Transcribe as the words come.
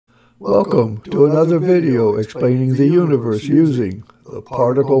Welcome to another video explaining the universe using the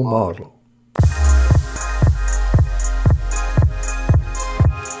particle model.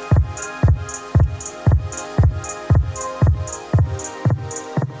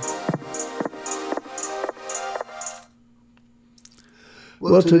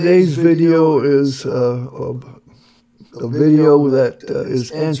 Well, today's video is a video that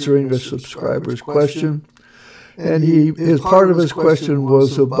is answering a subscriber's question. And part of his question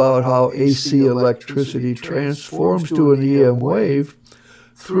was about how AC electricity transforms to an EM wave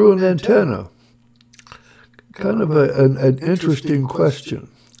through an antenna. Kind of an interesting question.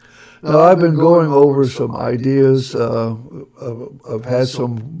 Now, I've been going over some ideas. I've had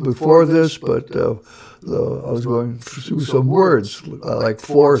some before this, but I was going through some words like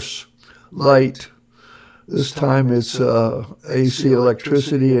force, light. This time it's AC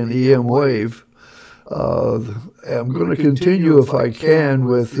electricity and EM wave. I'm going to continue, if I can,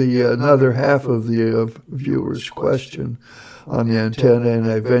 with another half of the viewer's question on the antenna,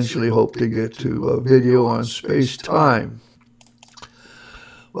 and I eventually hope to get to a video on space-time.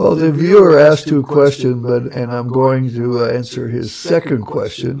 Well, the viewer asked two questions, and I'm going to answer his second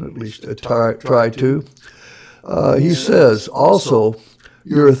question, at least try to. He says, also,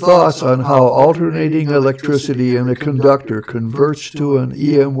 your thoughts on how alternating electricity in a conductor converts to an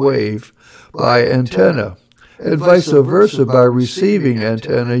EM wave by antenna, and vice versa by receiving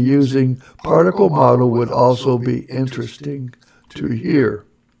antenna using particle model would also be interesting to hear.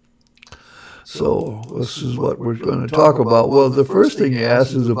 So this is what we're going to talk about. Well, the first thing he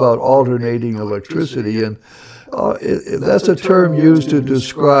asked is about alternating electricity, and that's a term used to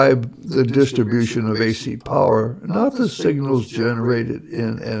describe the distribution of AC power, not the signals generated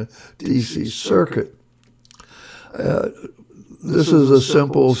in a DC circuit. This is a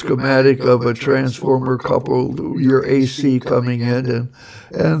simple schematic of a transformer coupled, your AC coming in,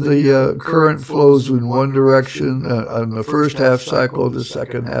 and the current flows in one direction. On the first half cycle, the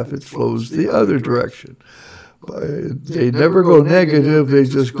second half, it flows the other direction. They never go negative, they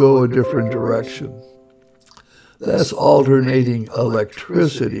just go a different direction. That's alternating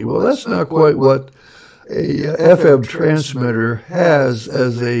electricity. Well, that's not quite what a FM transmitter has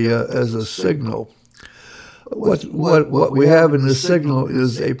as a signal. What we have in the signal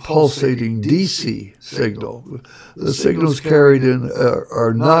is a pulsating DC signal. The signals carried in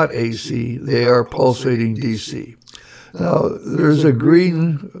are not AC, they are pulsating DC. Now, there's a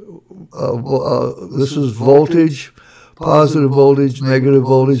green, this is voltage, positive voltage, negative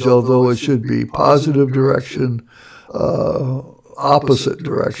voltage, although it should be positive direction, opposite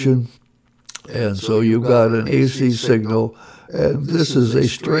direction. And so you've got an AC signal, and this is a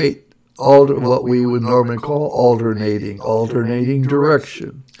straight what we would normally call alternating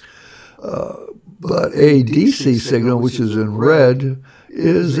direction. But a DC signal, which is in red,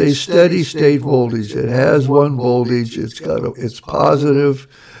 is a steady state voltage. It has one voltage, it's positive,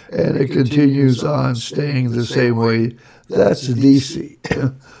 and it continues on staying the same way. That's DC.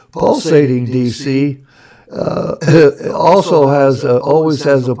 Pulsating DC also always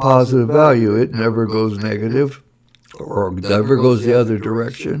has a positive value. It never goes negative or never goes the other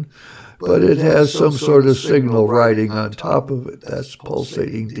direction, but it has some sort of signal riding on top of it. That's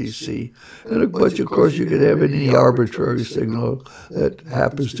pulsating DC. But of course, you could have any arbitrary signal that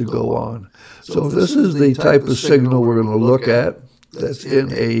happens to go on. So this is the type of signal we're going to look at that's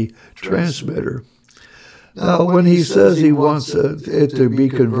in a transmitter. Now, when he says he wants it to be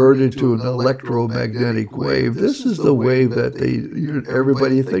converted to an electromagnetic wave, this is the wave that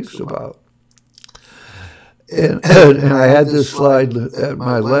everybody thinks about. And I had this slide at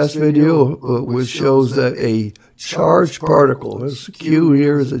my last video, which shows that a charged particle, this Q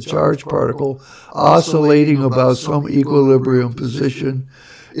here is a charged particle, oscillating about some equilibrium position,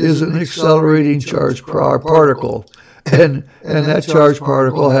 is an accelerating charged particle. And that charged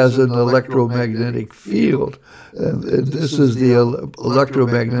particle has an electromagnetic field. And this is the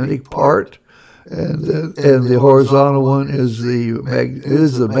electromagnetic part. And the horizontal one is the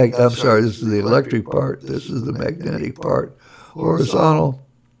electric part. This is the magnetic part. Horizontal.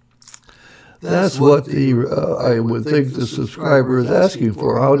 That's what I would think the subscriber is asking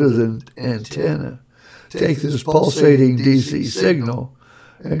for. How does an antenna take this pulsating DC signal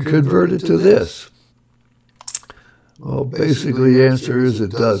and convert it to this? Well, basically the answer is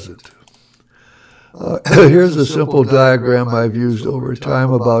it doesn't. Here's a simple diagram I've used over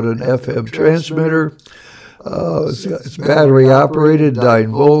time about an FM transmitter. It's battery operated,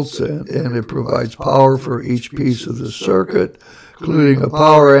 9 volts, and it provides power for each piece of the circuit, including a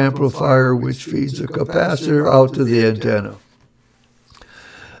power amplifier which feeds a capacitor out to the antenna.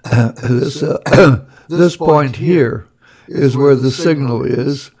 This point here is where the signal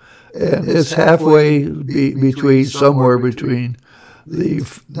is, and it's halfway between, somewhere between the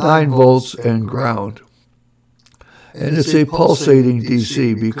 9 volts and ground. And it's a pulsating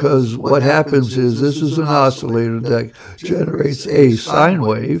DC, because what happens is this is an oscillator that generates a sine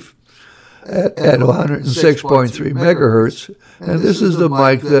wave at 106.3 megahertz, and this is the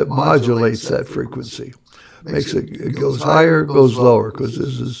mic that modulates that frequency. It goes higher, goes lower, because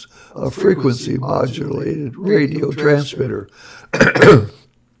this is a frequency modulated radio transmitter.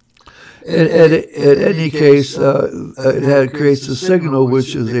 In any case, it creates a signal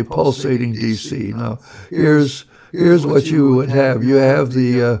which is a pulsating DC. Now, here's what you would have. You have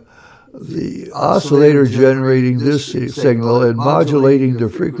the oscillator generating this signal and modulating the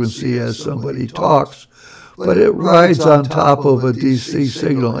frequency as somebody talks, but it rides on top of a DC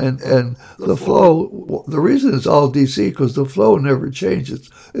signal, and the flow, the reason it's all DC, because the flow never changes.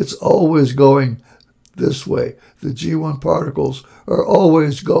 It's always going this way. The G1 particles are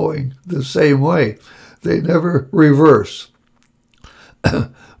always going the same way. They never reverse.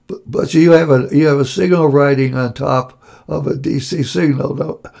 But you have a signal riding on top of a DC signal.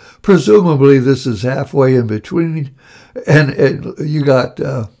 Now, presumably this is halfway in between, and you got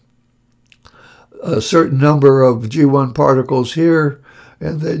a certain number of G1 particles here,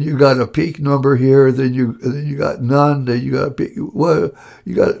 and then you got a peak number here. Then you got none. Then you got a peak. Well,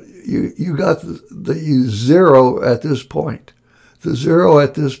 you got the zero at this point. The zero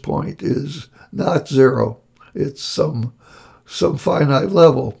at this point is not zero. It's some finite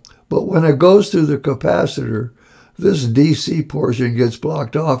level. But when it goes through the capacitor, this DC portion gets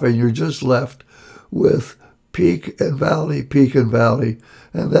blocked off, and you're just left with peak and valley,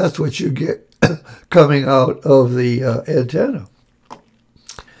 and that's what you get coming out of the antenna.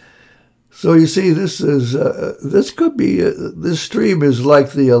 So you see, this stream is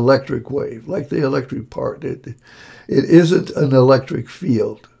like the electric wave, like the electric part. It isn't an electric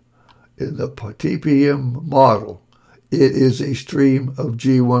field. In the TPM model, it is a stream of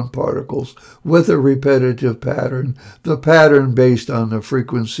G1 particles with a repetitive pattern, the pattern based on the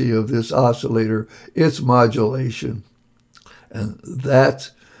frequency of this oscillator, its modulation. And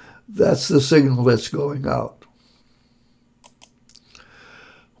that's the signal that's going out.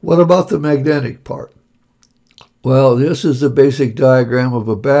 What about the magnetic part? Well, this is the basic diagram of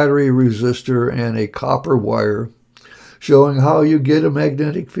a battery, resistor, and a copper wire, showing how you get a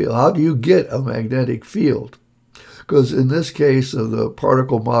magnetic field. How do you get a magnetic field? Because in this case of the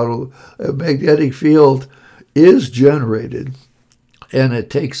particle model, a magnetic field is generated, and it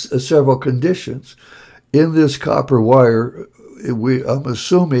takes several conditions. In this copper wire, I'm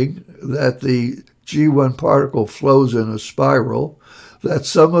assuming that the G1 particle flows in a spiral, that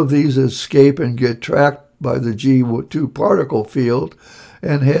some of these escape and get tracked by the G2 particle field,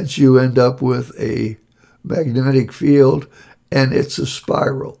 and hence you end up with a magnetic field, and it's a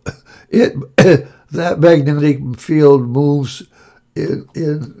spiral. That magnetic field moves in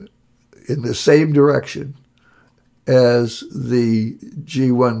the same direction as the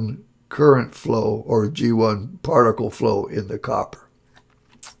G1 current flow or G1 particle flow in the copper.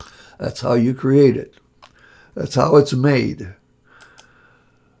 That's how you create it. That's how it's made.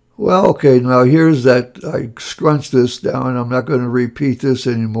 Well, okay, now here's that. I scrunched this down. I'm not going to repeat this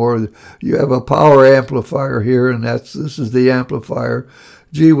anymore. You have a power amplifier here, and this is the amplifier.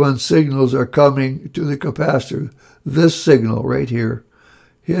 G1 signals are coming to the capacitor. This signal right here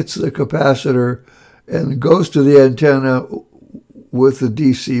hits the capacitor and goes to the antenna with the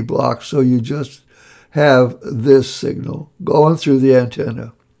DC block. So you just have this signal going through the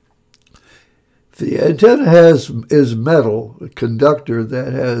antenna. The antenna is metal, a conductor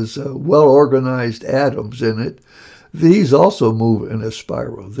that has well-organized atoms in it. These also move in a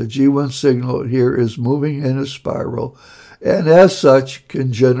spiral. The G1 signal here is moving in a spiral, and as such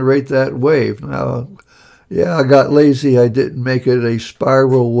can generate that wave. Now, yeah, I got lazy. I didn't make it a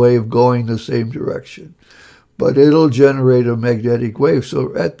spiral wave going the same direction, but it'll generate a magnetic wave.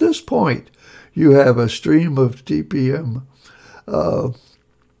 So at this point, you have a stream of TPM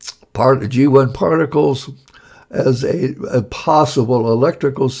G1 particles as a possible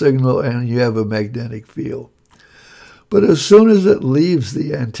electrical signal, and you have a magnetic field. But as soon as it leaves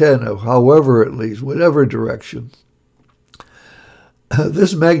the antenna, however it leaves, whatever direction,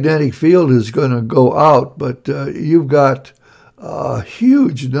 this magnetic field is going to go out, but you've got a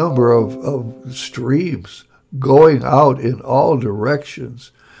huge number of streams going out in all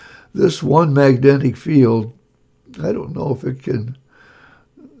directions. This one magnetic field, I don't know if it can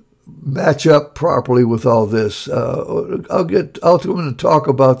match up properly with all this. I'm going to talk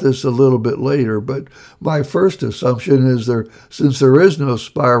about this a little bit later, but my first assumption is since there is no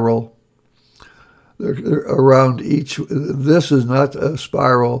spiral, they're around each. This is not a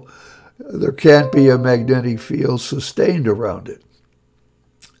spiral. There can't be a magnetic field sustained around it.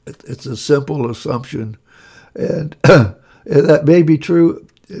 It's a simple assumption, and that may be true.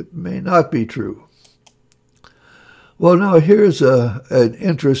 It may not be true. Well, now here's an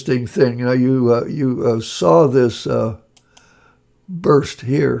interesting thing. You know, you saw this burst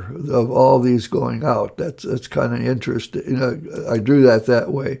here of all these going out. That's kind of interesting. You know, I drew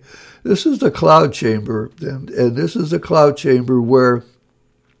that way. This is the cloud chamber, and this is the cloud chamber where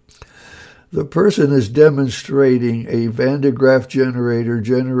the person is demonstrating a Van de Graaff generator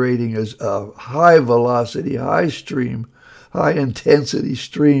generating a high velocity, high stream, high intensity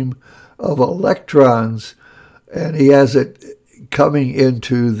stream of electrons, and he has it coming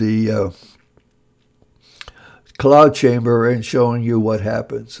into the cloud chamber and showing you what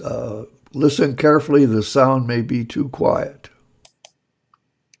happens. Listen carefully, the sound may be too quiet.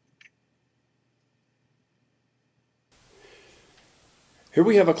 Here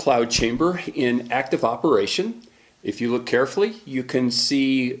we have a cloud chamber in active operation. If you look carefully, you can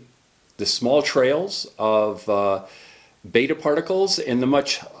see the small trails of beta particles and the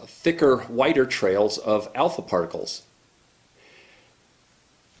much thicker, wider trails of alpha particles.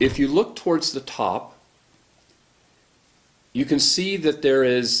 If you look towards the top, you can see that there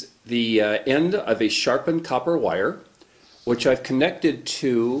is the end of a sharpened copper wire, which I've connected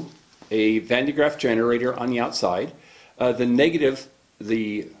to a Van de Graaff generator on the outside. The negative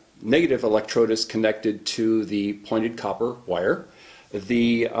electrode is connected to the pointed copper wire.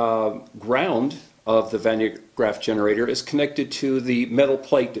 The ground of the Van de Graaff generator is connected to the metal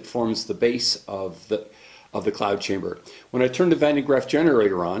plate that forms the base of the cloud chamber. When I turn the Van de Graaff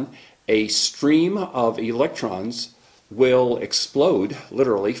generator on, a stream of electrons will explode,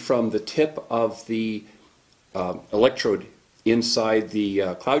 literally, from the tip of the electrode inside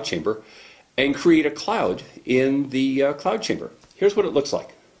the cloud chamber and create a cloud in the cloud chamber. Here's what it looks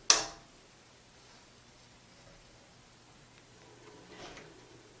like.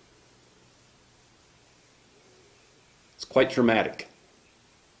 It's quite dramatic.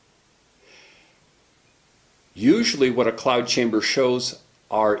 Usually what a cloud chamber shows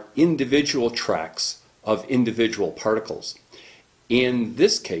are individual tracks of individual particles. In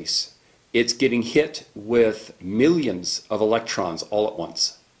this case, it's getting hit with millions of electrons all at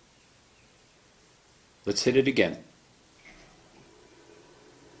once. Let's hit it again.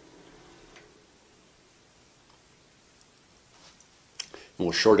 And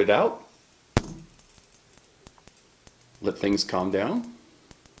we'll short it out, let things calm down.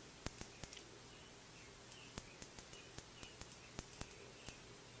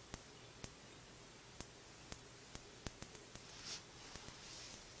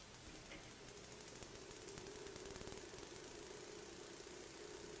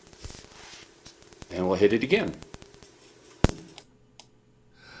 And we'll hit it again.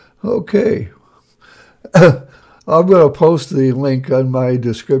 Okay. I'm going to post the link on my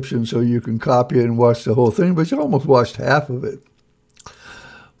description so you can copy it and watch the whole thing, but you almost watched half of it.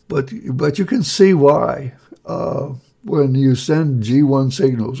 But you can see why. When you send G1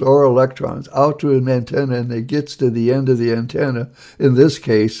 signals or electrons out to an antenna and it gets to the end of the antenna, in this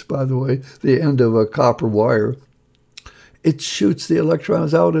case, by the way, the end of a copper wire, it shoots the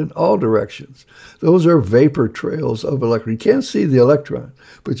electrons out in all directions. Those are vapor trails of electrons. You can't see the electron,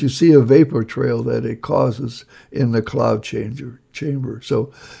 but you see a vapor trail that it causes in the cloud chamber.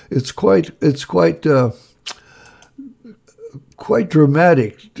 So it's quite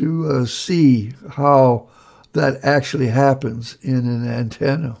dramatic to see how that actually happens in an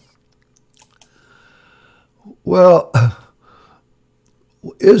antenna. Well,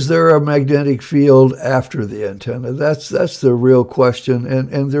 is there a magnetic field after the antenna? That's the real question,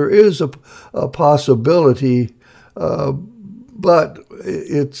 and there is a possibility, but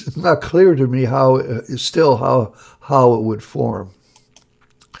it's not clear to me how it would form.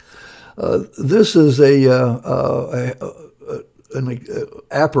 This is an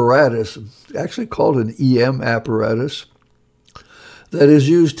apparatus, actually called an EM apparatus, that is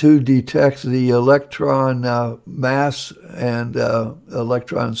used to detect the electron mass and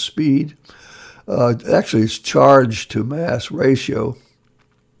electron speed. Actually, it's charge to mass ratio.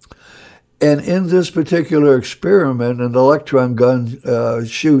 And in this particular experiment, an electron gun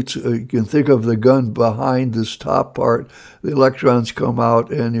shoots. You can think of the gun behind this top part. The electrons come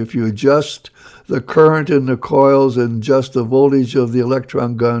out, and if you adjust the current in the coils and adjust the voltage of the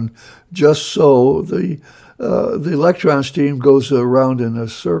electron gun, just so the electron stream goes around in a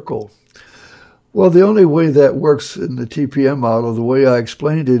circle. Well, the only way that works in the TPM model, the way I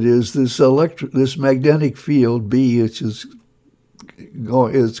explained it, is this magnetic field, B, which is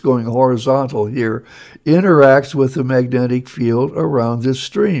it's going horizontal here, interacts with the magnetic field around this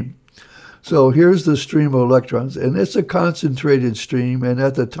stream. So here's the stream of electrons, and it's a concentrated stream, and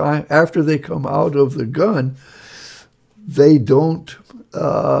at the time, after they come out of the gun, they don't,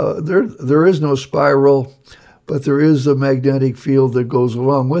 there is no spiral, but there is a magnetic field that goes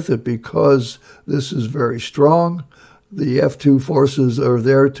along with it because this is very strong. The F2 forces are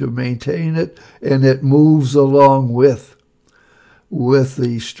there to maintain it, and it moves along with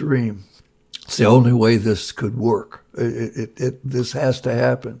the stream. It's the only way this could work. This has to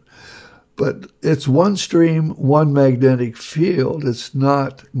happen. But it's one stream, one magnetic field. It's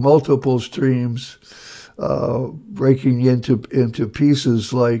not multiple streams breaking into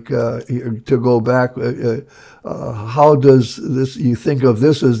pieces like, to go back, how does this, you think of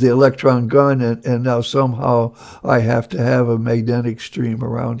this as the electron gun, and now somehow I have to have a magnetic stream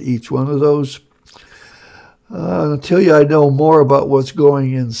around each one of those. Until I know more about what's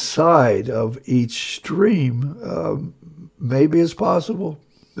going inside of each stream, maybe it's possible,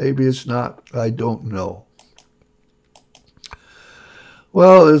 maybe it's not, I don't know.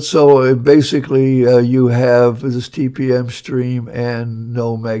 Well, so basically you have this TPM stream and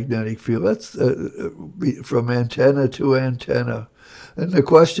no magnetic field. That's from antenna to antenna. And the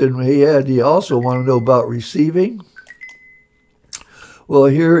question he had, he also wanted to know about receiving. Well,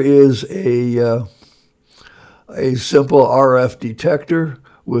 here is a simple RF detector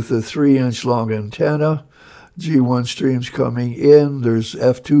with a 3-inch long antenna. G1 streams coming in. There's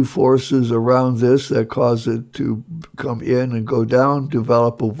F2 forces around this that cause it to come in and go down,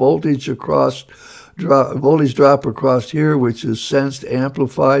 develop a voltage drop across here, which is sensed,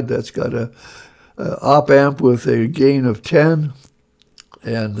 amplified. That's got a op amp with a gain of 10,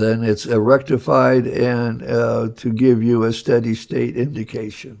 and then it's rectified and to give you a steady state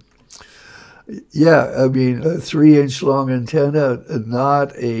indication. Yeah, I mean, a 3-inch long antenna,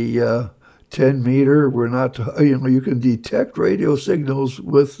 not a 10 meter. We're not, you can detect radio signals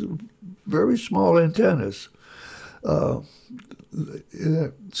with very small antennas. So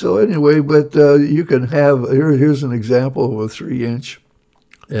anyway, but you can have, here's an example of a 3-inch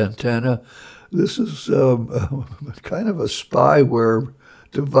antenna. This is kind of a spyware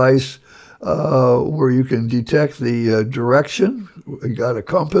device where you can detect the direction. You got a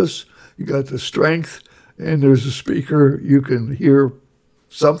compass, you got the strength, and there's a speaker. You can hear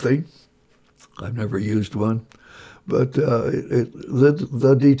something. I've never used one, but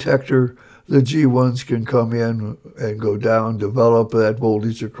the detector, the G1s can come in and go down, develop that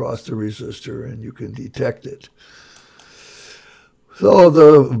voltage across the resistor, and you can detect it.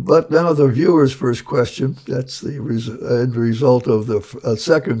 So but now the viewer's first question, that's the end result of the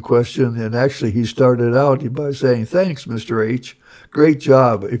second question, and actually he started out by saying, "Thanks, Mr. H. Great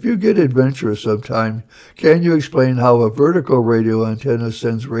job. If you get adventurous sometime, can you explain how a vertical radio antenna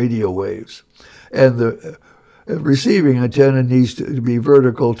sends radio waves? And the receiving antenna needs to be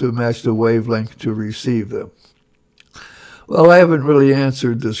vertical to match the wavelength to receive them." Well, I haven't really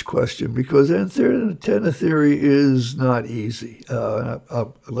answered this question because antenna theory is not easy.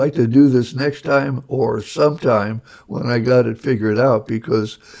 I'd like to do this next time or sometime when I got it figured out,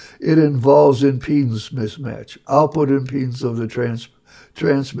 because it involves impedance mismatch, output impedance of the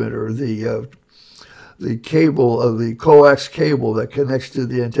transmitter, the cable of the coax cable that connects to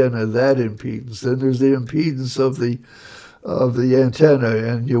the antenna, that impedance. Then there's the impedance of the antenna,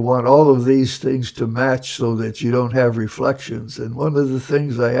 and you want all of these things to match so that you don't have reflections. And one of the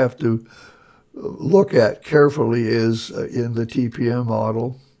things I have to look at carefully is in the TPM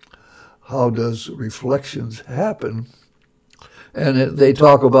model, how does reflections happen? And they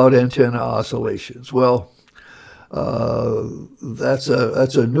talk about antenna oscillations. Well, that's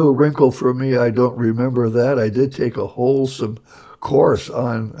a new wrinkle for me. I don't remember that. I did take a wholesome course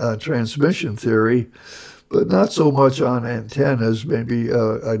on transmission theory, but not so much on antennas. Maybe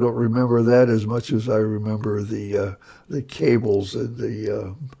I don't remember that as much as I remember the cables and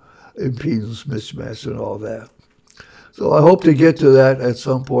the impedance mismatch and all that. So I hope to get to that at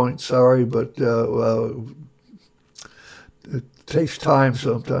some point. Sorry, but it takes time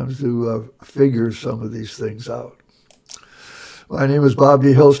sometimes to figure some of these things out. My name is Bob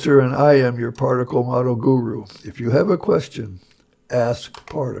D. Hilster, and I am your particle model guru. If you have a question, ask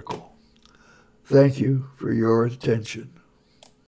Particle. Thank you for your attention.